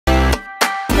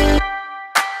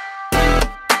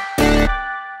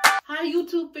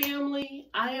YouTube family,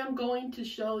 I am going to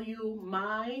show you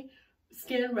my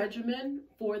skin regimen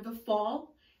for the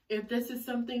fall. If this is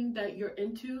something that you're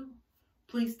into,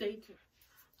 please stay tuned.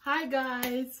 Hi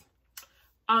guys,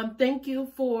 thank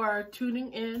you for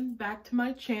tuning in back to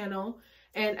my channel.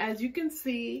 And as you can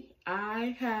see,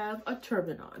 I have a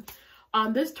turban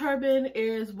on. This turban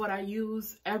is what I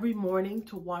use every morning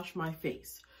to wash my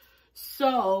face.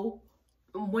 So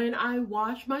when I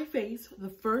wash my face, the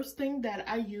first thing that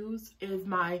I use is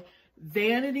my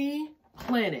Vanity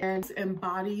Planet and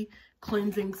Body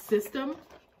Cleansing System.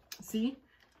 See,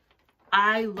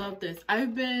 I love this.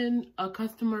 I've been a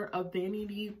customer of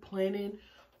Vanity Planet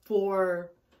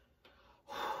for,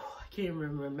 I can't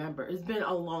even remember. It's been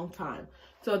a long time.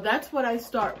 So that's what I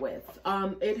start with.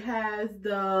 It has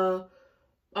the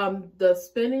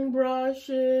spinning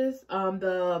brushes,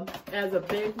 as a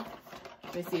big,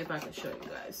 let me see if I can show you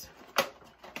guys.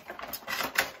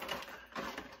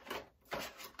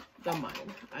 Don't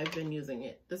mind, I've been using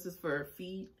it. This is for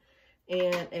feet,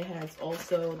 and it has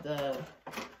also the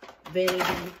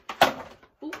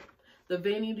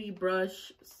vanity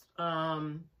brush,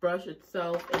 brush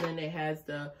itself, and then it has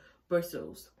the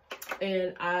bristles.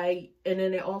 And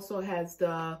then it also has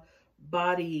the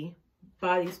body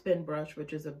spin brush,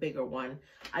 which is a bigger one.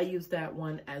 I use that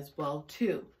one as well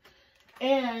too.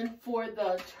 And for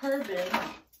the turban,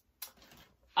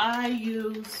 I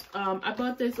use, I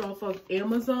bought this off of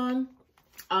Amazon.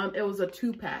 It was a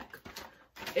 2-pack.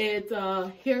 It's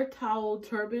a hair towel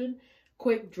turban,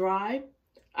 quick dry.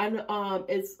 And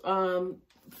it's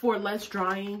for less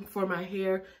drying for my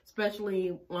hair,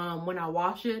 especially when I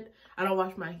wash it. I don't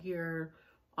wash my hair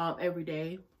every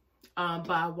day,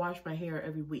 but I wash my hair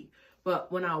every week.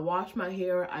 But when I wash my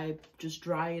hair, I just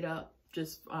dry it up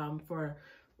just for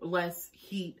less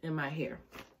heat in my hair.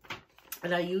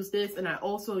 And I use this, and I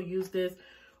also use this.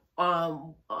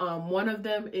 One of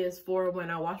them is for when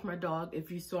I wash my dog.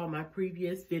 If you saw my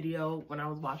previous video when I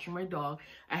was washing my dog,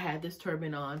 I had this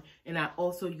turban on, and I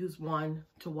also use one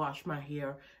to wash my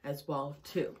hair as well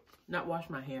too. Not wash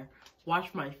my hair,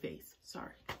 wash my face.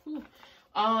 Sorry. Ooh.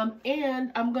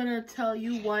 And I'm gonna tell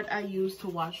you what I use to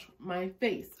wash my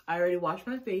face. I already washed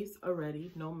my face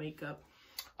already, no makeup.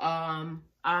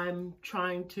 I'm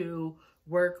trying to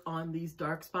work on these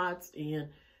dark spots, and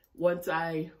once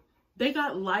they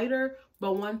got lighter,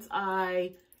 but once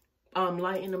I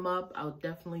lighten them up, I'll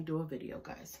definitely do a video,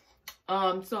 guys.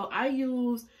 So I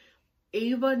use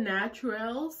Ava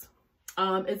Naturals.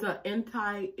 It's an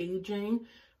anti-aging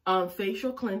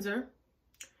facial cleanser.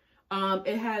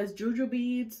 It has juju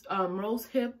beads, rose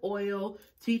hip oil,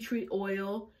 tea tree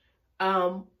oil,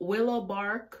 willow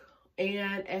bark,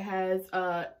 and it has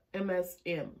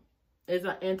MSM. It's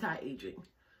an anti-aging.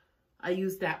 I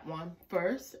use that one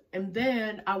first, and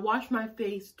then I wash my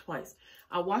face twice.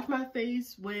 I wash my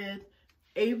face with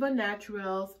Ava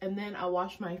Naturals, and then I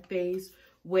wash my face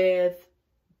with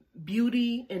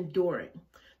Beauty Enduring.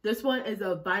 This one is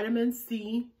a vitamin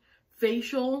C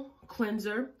facial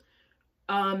cleanser,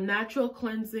 natural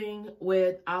cleansing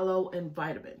with aloe and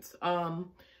vitamins.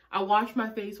 I wash my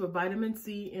face with vitamin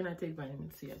C, and I take vitamin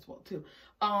C as well too.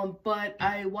 But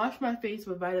I wash my face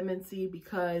with vitamin C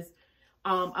because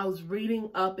I was reading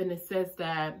up, and it says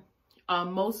that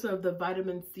most of the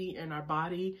vitamin C in our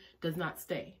body does not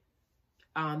stay.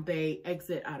 They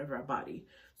exit out of our body.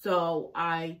 So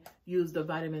I use the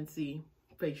vitamin C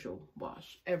facial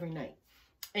wash every night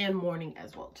and morning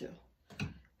as well too.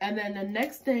 And then the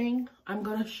next thing I'm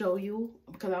going to show you,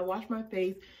 because I wash my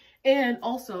face, and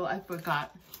also I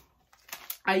forgot,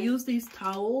 I use these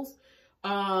towels,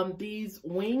 these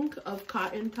Wing of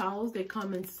cotton towels. They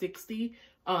come in 60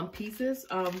 pieces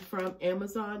from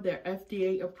Amazon. They're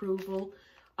FDA approval.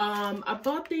 I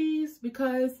bought these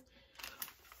because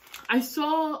I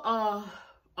saw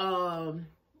a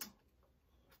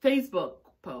Facebook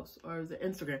post, or is it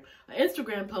Instagram? An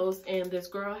Instagram post, and this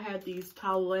girl had these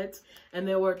towelettes, and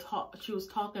she was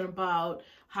talking about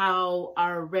how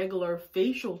our regular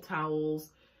facial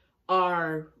towels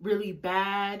are really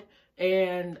bad,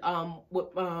 and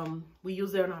we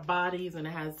use it in our bodies, and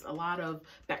it has a lot of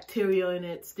bacteria in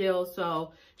it still.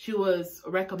 So she was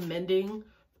recommending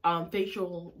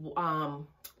facial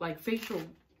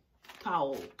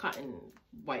towel cotton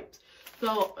wipes.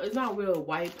 So it's not really a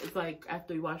wipe. It's like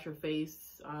after you wash your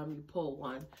face, you pull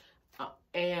one.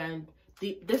 And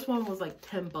this one was like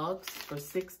 10 bucks for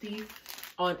 60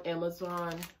 on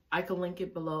Amazon. I can link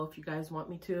it below if you guys want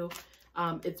me to.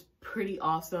 It's pretty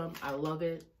awesome. I love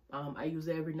it. I use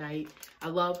it every night. I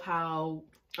love how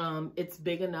it's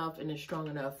big enough and it's strong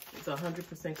enough. It's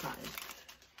 100% cotton.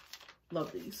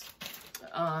 Love these.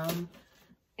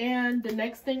 And the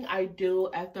next thing I do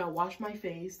after I wash my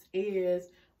face is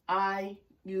I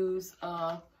use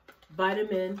a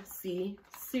vitamin C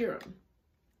serum.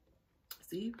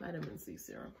 See, vitamin C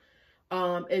serum.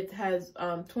 It has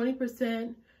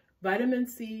 20% vitamin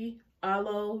C,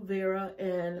 aloe vera,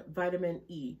 and vitamin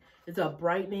E. It's a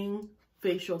brightening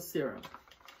facial serum.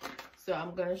 So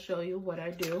I'm going to show you what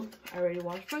I do. I already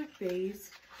washed my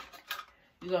face.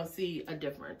 You're going to see a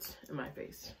difference in my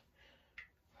face.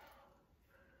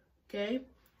 Okay,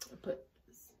 I put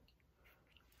this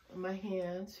on my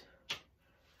hands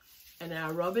and then I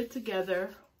rub it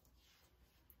together.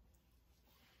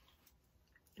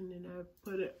 And then I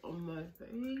put it on my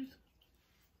face.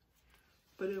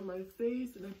 Put it on my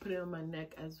face and I put it on my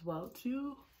neck as well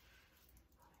too.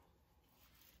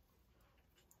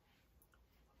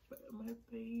 Put it on my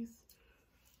face.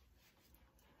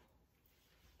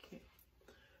 Okay,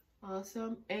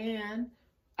 awesome. And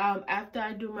after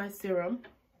I do my serum,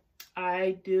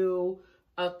 I do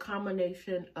a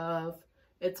combination of,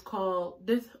 it's called,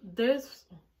 this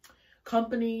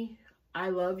company I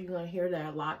love, you're going to hear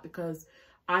that a lot because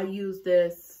I use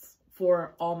this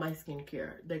for all my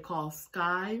skincare. They call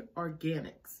Sky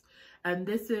Organics. And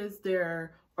this is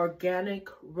their organic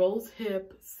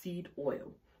rosehip seed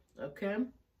oil. Okay.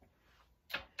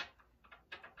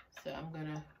 So I'm going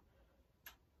to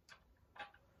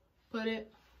put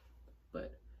it,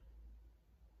 but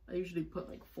I usually put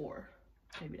like 4.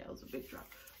 Maybe that was a big drop.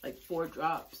 Like 4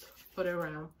 drops. Put it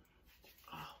around.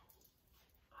 Oh,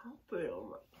 I'll put it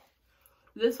on.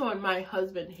 This one, my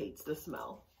husband hates the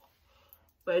smell.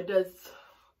 But it does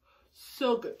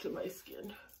so good to my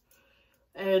skin.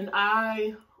 And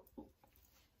I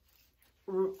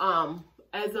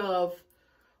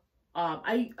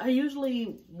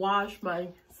usually wash my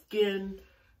skin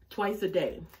twice a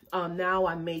day. Now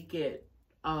I make it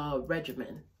a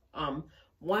regimen.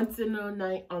 Once in the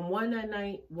night, one at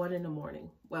night, one in the morning.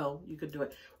 Well, you could do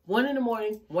it 1 in the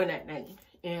morning, 1 at night.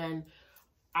 And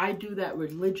I do that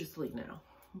religiously now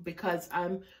because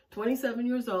I'm 27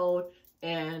 years old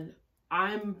and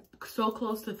I'm so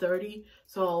close to 30.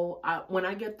 So when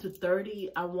I get to 30,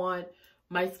 I want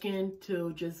my skin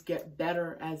to just get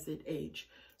better as it ages.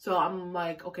 So I'm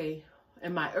like, okay,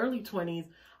 in my early 20s,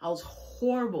 I was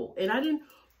horrible. And I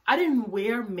didn't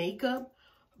wear makeup.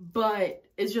 But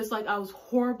it's just like I was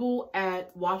horrible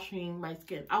at washing my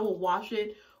skin. I would wash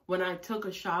it when I took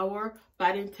a shower, but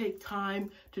I didn't take time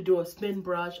to do a spin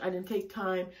brush. I didn't take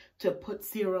time to put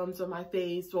serums on my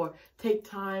face or take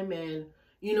time and,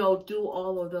 you know, do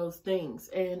all of those things.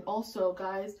 And also,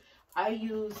 guys, I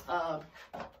use a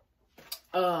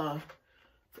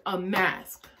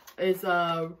mask. It's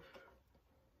a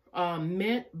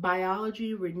Mint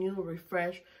Biology Renew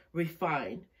Refresh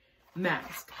Refine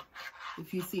mask.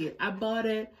 If you see it, I bought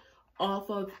it off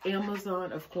of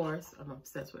Amazon, of course. I'm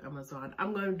obsessed with Amazon.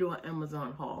 I'm going to do an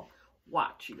Amazon haul.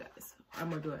 Watch, you guys. I'm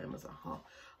going to do an Amazon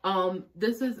haul.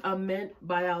 This is a Mint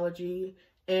Biology,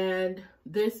 and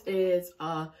this is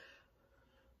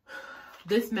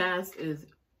this mask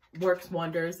works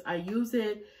wonders. I use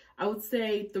it, I would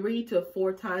say 3 to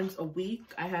 4 times a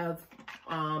week. I have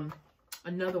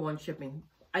another one shipping.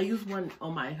 I use one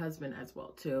on my husband as well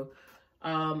too.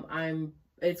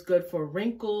 It's good for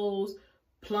wrinkles,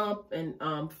 plump and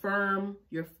firm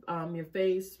your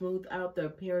face, smooth out the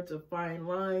appearance of fine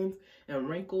lines and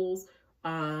wrinkles,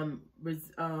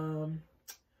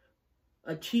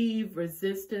 achieve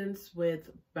resistance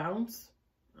with bounce.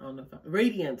 I don't know if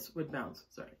radiance with bounce.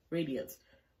 Sorry, radiance.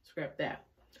 Scrap that.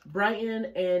 Brighten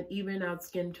and even out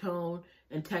skin tone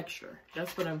and texture.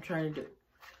 That's what I'm trying to do.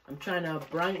 I'm trying to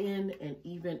brighten and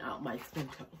even out my skin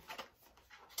tone.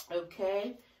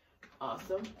 Okay.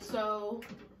 Awesome. So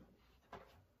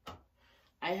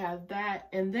I have that,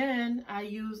 and then I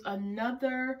use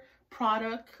another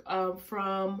product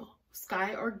from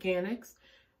Sky Organics.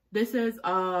 This is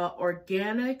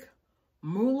organic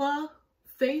Mula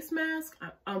face mask,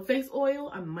 face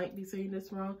oil. I might be saying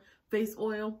this wrong. Face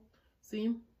oil. See,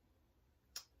 if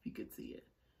you could see it.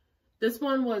 This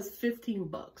one was 15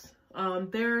 bucks.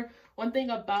 One thing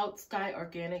about Sky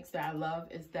Organics that I love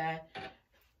is that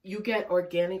you get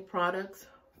organic products,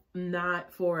 it's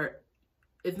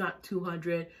not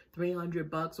 200, 300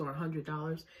 bucks or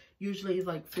 $100. Usually it's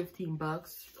like 15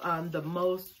 bucks. The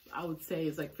most I would say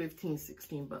is like 15,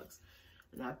 16 bucks.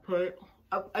 And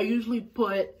I usually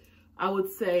put, I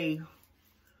would say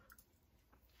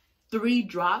 3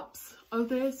 drops of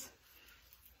this.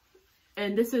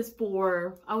 And this is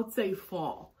for, I would say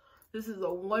fall. This is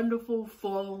a wonderful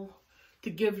fall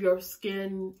to give your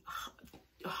skin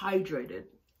hydrated.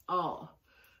 Oh,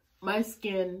 my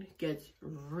skin gets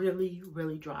really,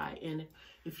 really dry. And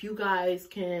if you guys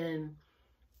can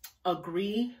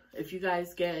agree, if you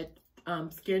guys get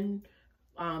skin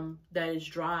that is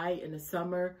dry in the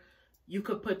summer, you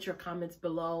could put your comments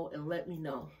below and let me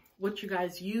know what you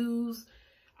guys use,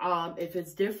 if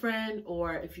it's different,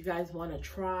 or if you guys want to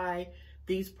try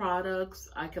these products.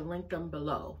 I can link them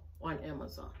below on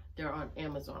Amazon. They're on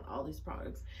Amazon, all these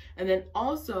products. And then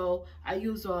also I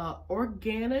use a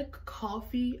organic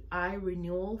coffee eye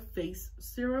renewal face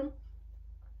serum.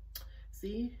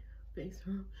 See, face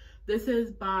serum. This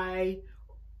is by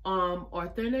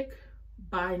Authentic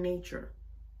by Nature.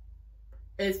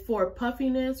 It's for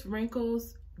puffiness,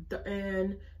 wrinkles,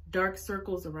 and dark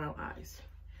circles around eyes.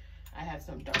 I have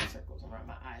some dark circles around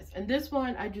my eyes. And this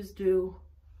one I just do,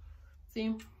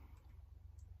 see?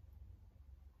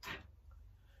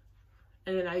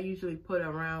 And then I usually put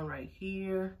around right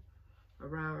here,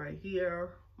 around right here.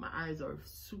 My eyes are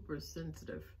super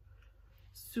sensitive,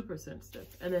 super sensitive.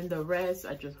 And then the rest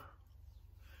I just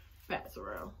pass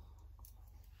around.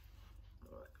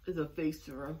 It's a face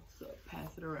serum, so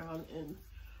pass it around, and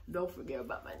don't forget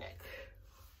about my neck.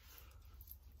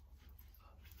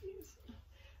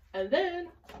 And then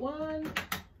one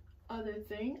other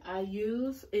thing I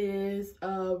use is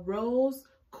a rose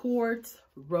quartz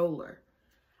roller.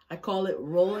 I call it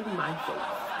rolling my face.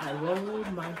 I roll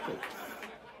my face.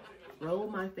 Roll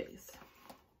my face.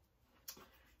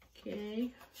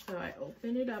 Okay, so I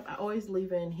open it up. I always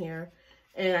leave it in here.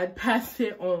 And I pass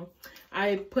it on.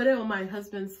 I put it on my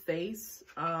husband's face.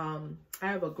 I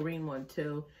have a green one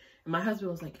too. And my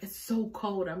husband was like, it's so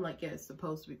cold. I'm like, yeah, it's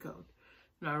supposed to be cold.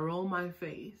 And I roll my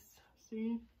face.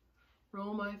 See?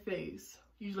 Roll my face.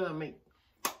 Usually I make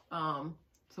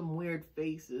some weird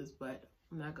faces, but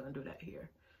I'm not going to do that here.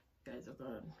 You guys are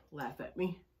going to laugh at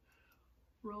me.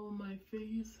 Roll my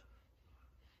face.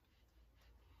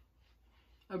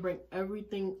 I bring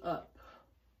everything up.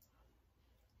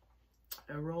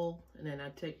 I roll, and then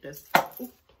I take this.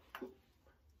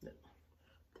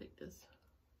 Take this.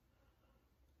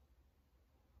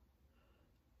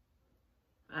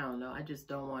 I don't know. I just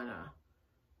don't want to.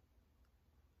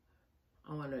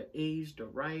 I want to age the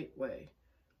right way.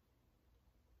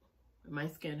 My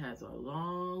skin has a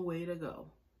long way to go.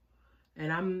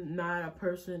 And I'm not a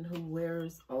person who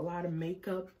wears a lot of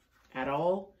makeup at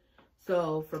all.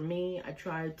 So for me, I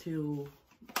try to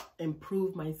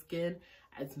improve my skin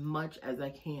as much as I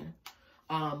can.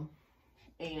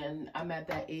 And I'm at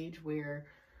that age where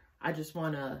I just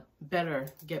want to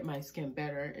get my skin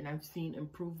better. And I've seen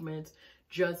improvements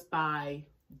just by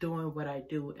doing what I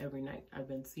do every night. I've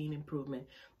been seeing improvement.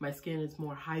 My skin is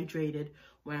more hydrated.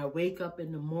 When I wake up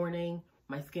in the morning,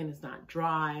 my skin is not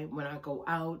dry. When I go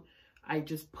out, I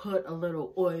just put a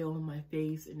little oil on my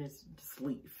face and it's just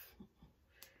leave.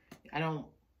 I don't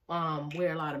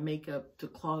wear a lot of makeup to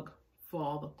clog, for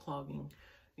all the clogging,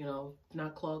 you know,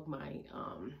 not clog my,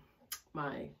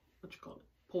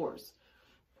 pores.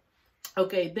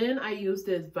 Okay, then I use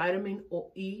this vitamin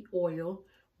E oil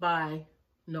by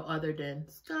no other than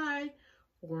Sky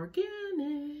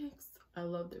Organics. I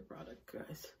love their product,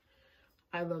 guys.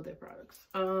 I love their products.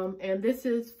 And this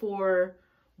is for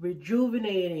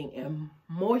rejuvenating and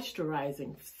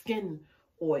moisturizing skin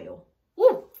oil.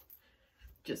 Woo!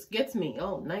 Just gets me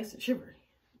all nice and shivery.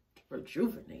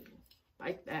 Rejuvenating.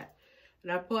 Like that.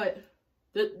 And I put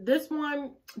this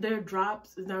one, their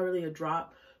drops is not really a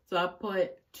drop. So I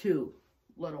put 2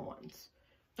 little ones.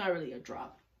 It's not really a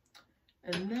drop.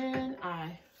 And then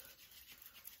I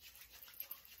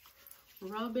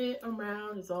rub it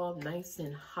around. It's all nice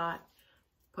and hot.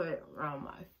 Put it around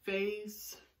my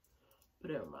face.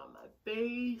 Put it around my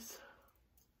face.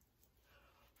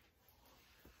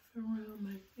 Around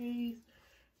my face.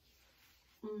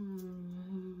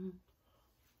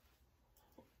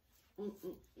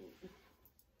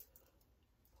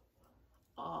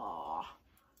 Oh,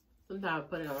 sometimes I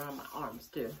put it around my arms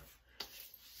too.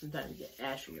 Sometimes you get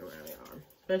ashy around your arm,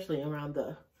 especially around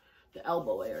the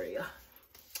elbow area.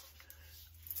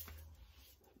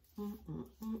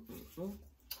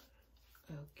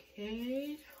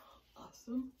 Okay,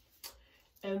 awesome.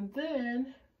 And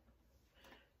then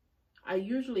I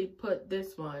usually put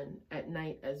this one at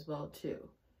night as well too.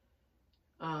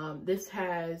 This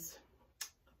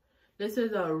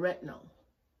is a retinol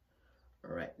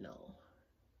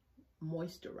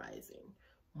moisturizing,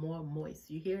 more moist.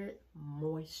 You hear it?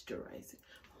 Moisturizing,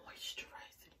 moisture.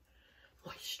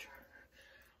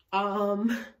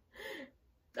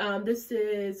 This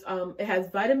is it has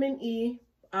vitamin E,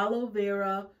 aloe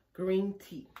vera, green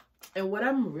tea. And what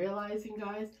I'm realizing,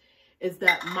 guys, is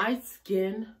that my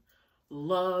skin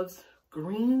loves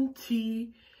green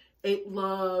tea it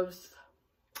loves,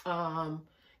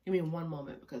 give me one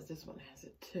moment because this one has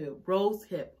it too. Rose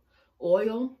hip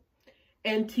oil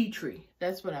and tea tree.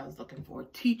 That's what I was looking for.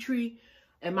 Tea tree,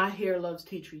 and my hair loves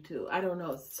tea tree too. I don't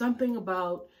know, something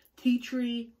about tea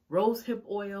tree, rose hip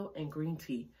oil, and green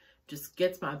tea just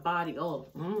gets my body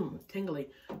all tingly.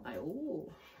 Like, ooh.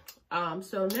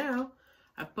 So now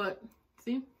I put,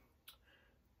 see?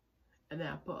 And then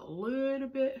I put a little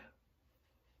bit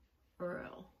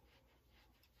around.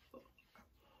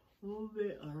 A little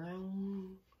bit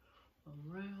around,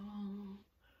 around,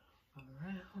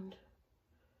 around.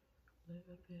 A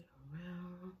little bit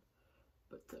around.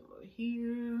 Put some over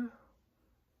here.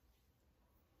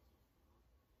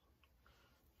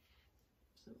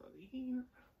 Some over here.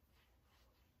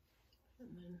 And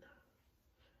then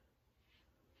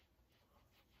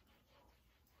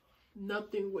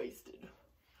nothing wasted.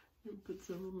 And put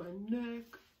some on my neck.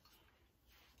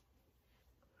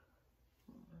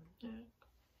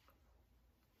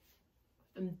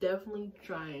 I'm definitely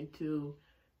trying to,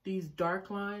 these dark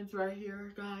lines right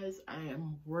here, guys, I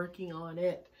am working on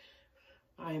it.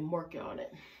 I am working on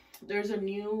it. There's a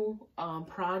new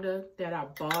product that I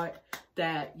bought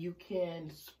that you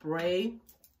can spray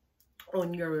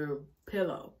on your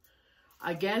pillow.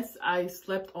 I guess I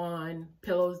slept on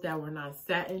pillows that were not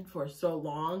satin for so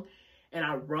long, and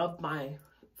I rubbed my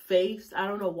face. I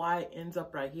don't know why it ends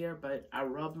up right here, but I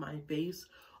rubbed my face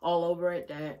all over it.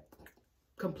 That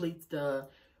completes the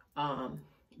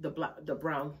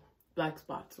brown black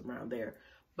spots around there.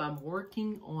 But I'm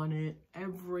working on it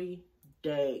every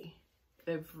day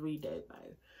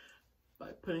by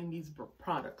putting these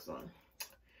products on.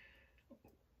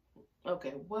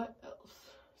 Okay, what else?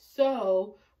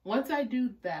 So once I do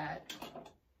that,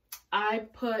 I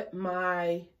put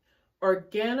my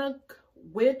organic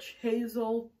witch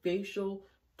hazel facial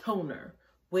toner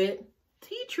with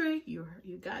tea tree. You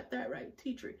got that right,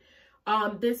 tea tree.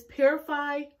 This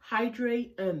Purify,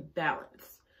 Hydrate, and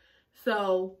Balance.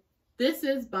 So this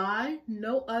is by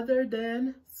no other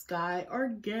than Sky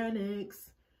Organics.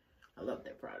 I love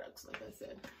their products, like I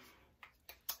said.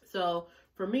 So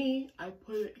for me, I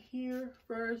put it here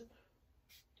first.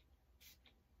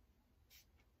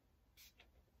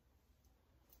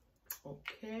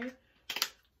 Okay.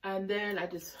 And then I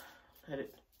just let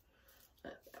it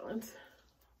balance.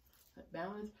 That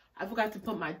balance. I forgot to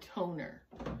put my toner.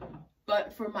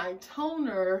 But for my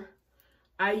toner,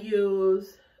 I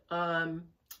use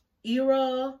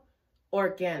Era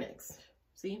Organics.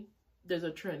 See, there's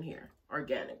a trend here,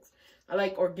 organics. I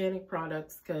like organic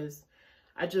products because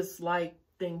I just like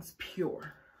things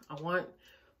pure. I want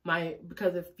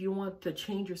because if you want to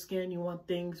change your skin, you want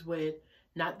things with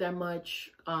not that much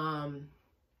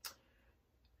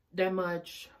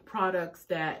products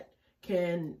that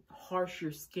can harsh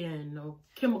your skin. No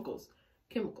chemicals,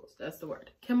 that's the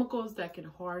word. Chemicals that can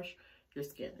harsh your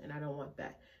skin, and I don't want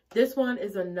that. This one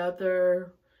is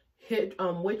another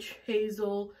witch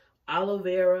hazel, aloe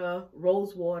vera,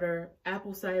 rose water,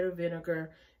 apple cider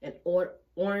vinegar, and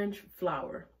orange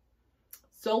flower.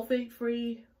 Sulfate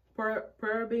free,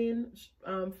 paraben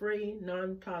free,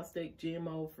 non-toxic,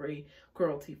 GMO free,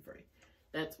 cruelty free.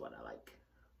 That's what I like.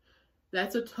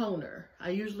 That's a toner. I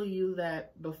usually use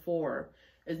that before.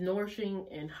 It's nourishing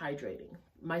and hydrating.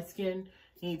 My skin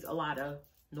needs a lot of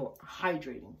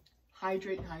hydrating.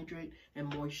 Hydrate,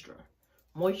 and moisture.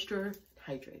 Moisture,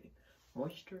 hydrating.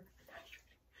 Moisture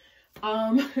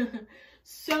and hydrating.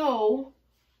 So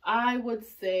I would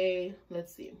say,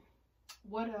 let's see,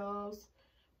 what else?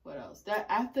 That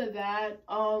after that,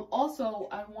 also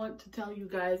I want to tell you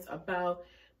guys about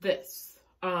this.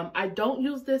 I don't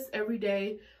use this every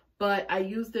day, but I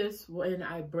use this when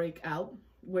I break out,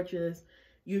 which is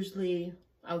usually,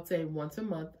 I would say once a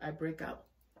month I break out.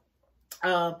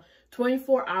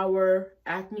 24-hour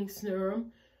acne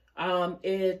serum.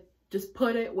 It just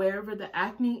put it wherever the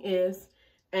acne is,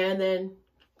 and then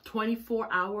 24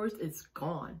 hours it's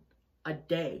gone. A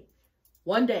day,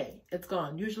 one day it's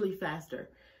gone, usually faster,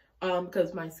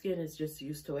 because my skin is just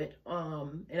used to it.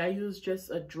 And I use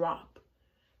just a drop,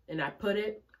 and I put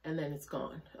it, and then it's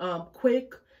gone.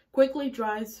 Quickly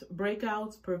dries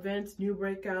breakouts, prevents new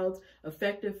breakouts,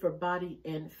 effective for body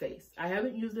and face. I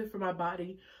haven't used it for my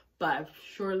body, but I've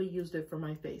surely used it for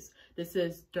my face. This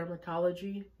is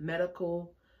dermatology,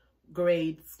 medical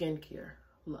grade skincare.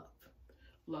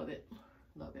 Love it.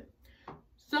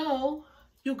 So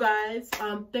you guys,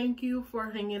 thank you for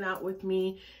hanging out with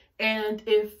me. And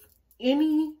if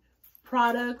any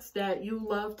products that you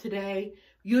love today,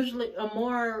 usually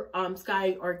more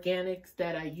Sky Organics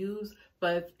that I use,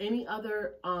 but if any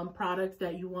other products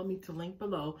that you want me to link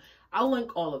below, I'll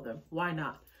link all of them. Why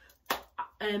not?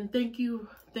 And thank you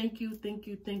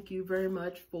very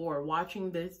much for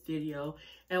watching this video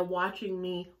and watching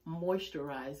me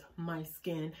moisturize my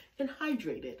skin and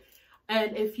hydrate it.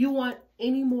 And if you want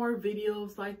any more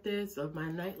videos like this of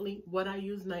my nightly, what I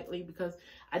use nightly, because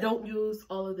I don't use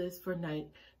all of this for night.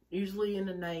 Usually in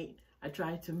the night, I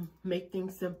try to make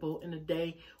things simple. In the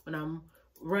day, when I'm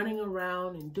running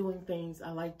around and doing things,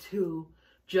 I like to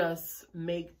just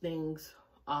make things,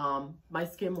 my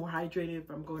skin more hydrated if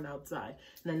I'm going outside.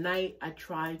 In the night, I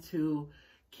try to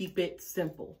keep it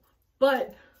simple.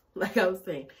 But like I was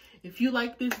saying, if you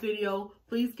like this video,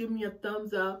 please give me a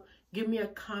thumbs up, give me a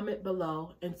comment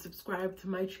below, and subscribe to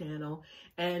my channel,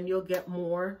 and you'll get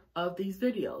more of these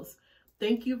videos.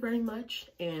 Thank you very much,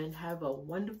 and have a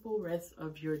wonderful rest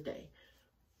of your day.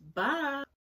 Bye.